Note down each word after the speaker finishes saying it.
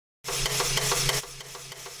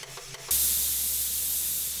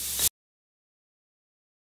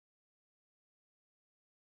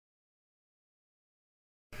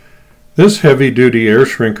This heavy-duty air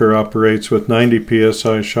shrinker operates with 90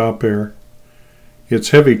 psi shop air. Its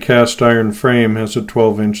heavy cast iron frame has a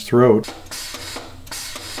 12-inch throat.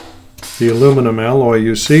 The aluminum alloy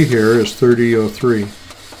you see here is 3003.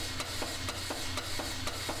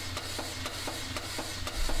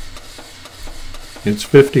 It's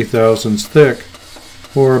 50 thousandths thick,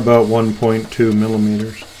 or about 1.2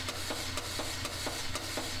 millimeters.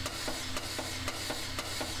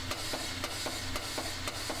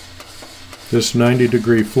 This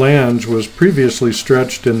 90-degree flange was previously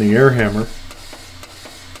stretched in the air hammer.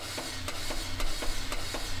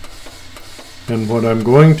 And what I'm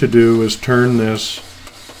going to do is turn this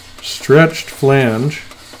stretched flange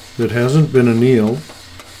that hasn't been annealed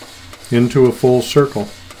into a full circle.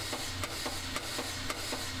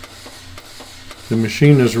 The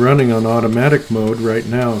machine is running on automatic mode right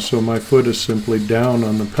now, so my foot is simply down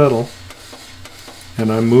on the pedal,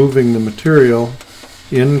 and I'm moving the material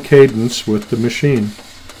in cadence with the machine.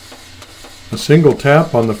 A single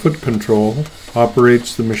tap on the foot control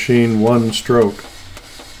operates the machine one stroke.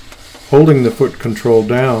 Holding the foot control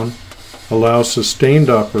down allows sustained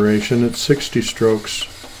operation at 60 strokes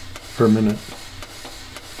per minute.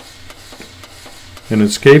 And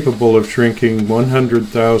it's capable of shrinking 100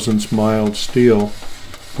 thousandths mild steel,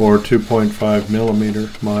 or 2.5 millimeter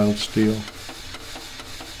mild steel.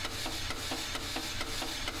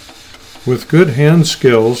 With good hand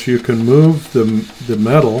skills, you can move the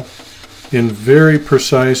metal in very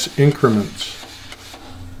precise increments.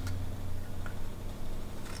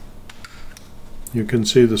 You can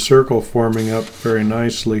see the circle forming up very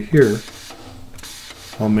nicely here.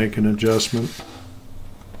 I'll make an adjustment,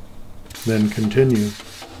 then continue.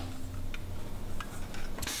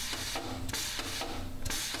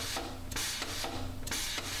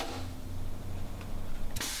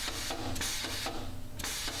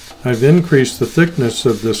 I've increased the thickness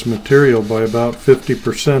of this material by about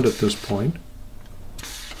 50% at this point.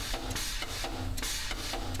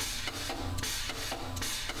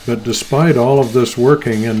 But despite all of this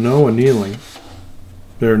working and no annealing,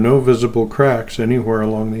 there are no visible cracks anywhere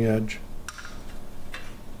along the edge.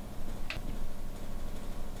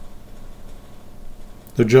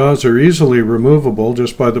 The jaws are easily removable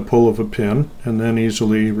just by the pull of a pin and then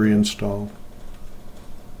easily reinstalled.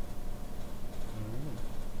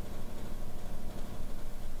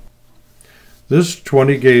 This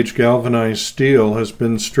 20-gauge galvanized steel has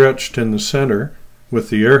been stretched in the center with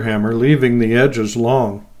the air hammer, leaving the edges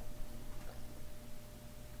long.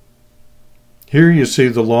 Here you see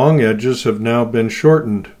the long edges have now been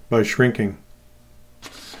shortened by shrinking.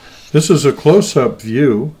 This is a close-up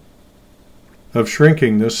view of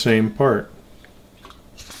shrinking this same part.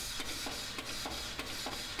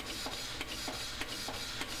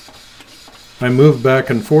 I move back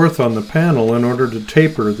and forth on the panel in order to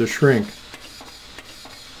taper the shrink.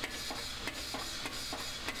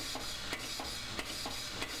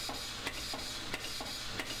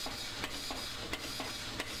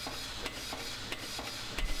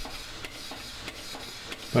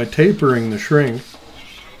 By tapering the shrink,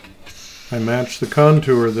 I match the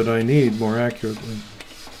contour that I need more accurately.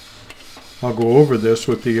 I'll go over this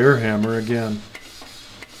with the air hammer again,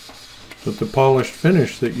 but the polished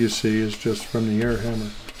finish that you see is just from the air hammer.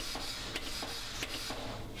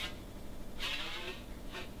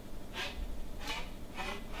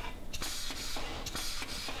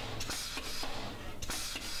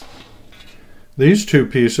 These two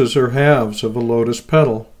pieces are halves of a lotus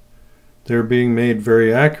petal. They're being made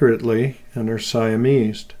very accurately and are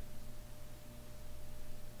Siamesed.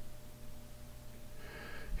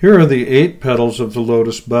 Here are the 8 petals of the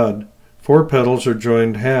lotus bud. 4 petals are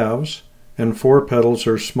joined halves, and 4 petals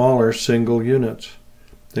are smaller single units.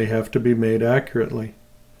 They have to be made accurately.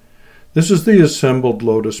 This is the assembled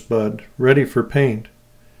lotus bud, ready for paint.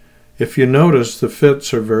 If you notice, the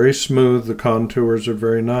fits are very smooth, the contours are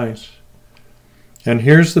very nice. And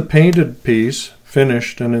here's the painted piece,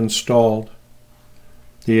 finished and installed.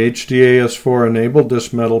 The HDAS4 enabled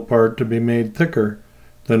this metal part to be made thicker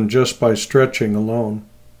than just by stretching alone.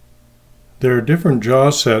 There are different jaw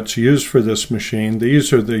sets used for this machine.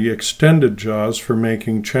 These are the extended jaws for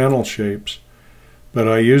making channel shapes, but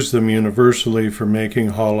I use them universally for making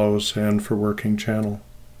hollows and for working channel.